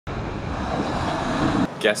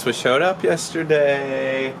Guess what showed up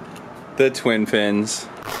yesterday? The twin fins.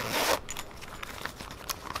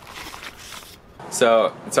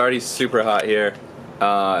 So it's already super hot here.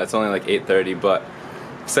 It's only like 8:30, but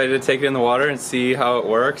excited to take it in the water and see how it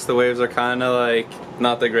works. The waves are kind of like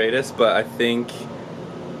not the greatest, but I think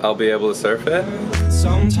I'll be able to surf it.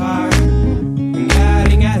 Sometime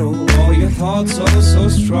getting at all your thoughts so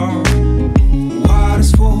strong.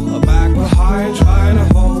 Water's full, a back behind, trying to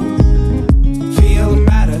hold. Feel the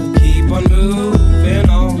matter, keep on moving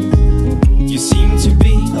on. You seem to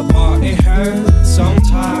be a part, it hurts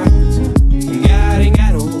sometimes. Getting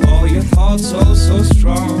at all your thoughts so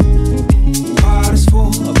strong. Water's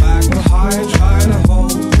full, a back behind, trying to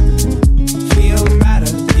hold. Feel the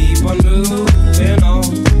matter, keep on moving on.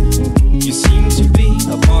 You seem to be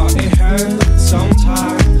a part, it hurts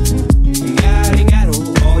sometimes. Getting at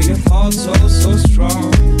all your thoughts so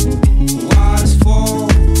strong. Water's full,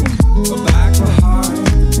 a back behind.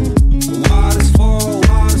 Water's full,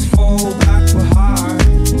 back behind.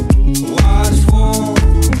 Water's full,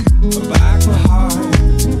 a back behind.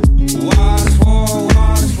 Water's full,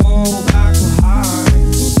 back behind.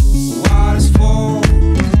 Water's full,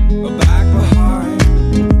 a back behind.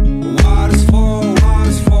 Water's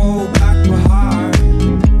full, back behind.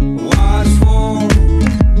 Water's full,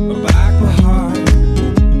 a back behind.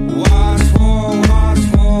 Water's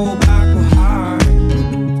full, back behind.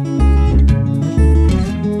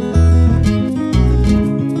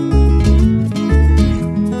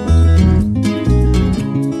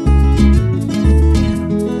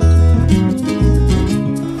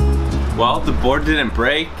 Well, the board didn't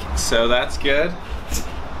break, so that's good.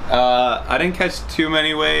 I didn't catch too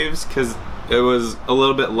many waves because it was a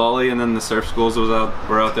little bit lully, and then the surf schools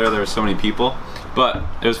were out there. There were so many people, but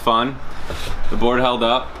it was fun. The board held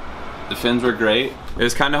up. The fins were great. It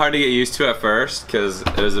was kind of hard to get used to at first because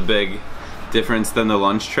it was a big difference than the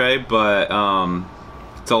lunch tray, but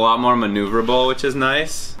it's a lot more maneuverable, which is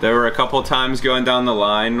nice. There were a couple times going down the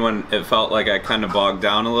line when it felt like I kind of bogged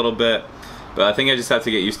down a little bit, but I think I just have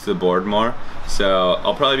to get used to the board more. So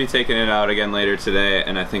I'll probably be taking it out again later today,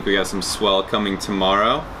 and I think we got some swell coming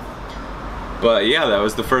tomorrow. But yeah, that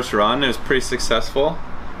was the first run. It was pretty successful.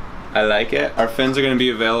 I like it. Our fins are going to be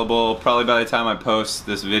available probably by the time I post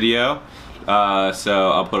this video.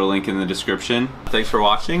 So I'll put a link in the description. Thanks for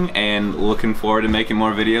watching, and looking forward to making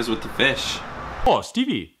more videos with the fish. Oh,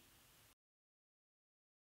 Stevie,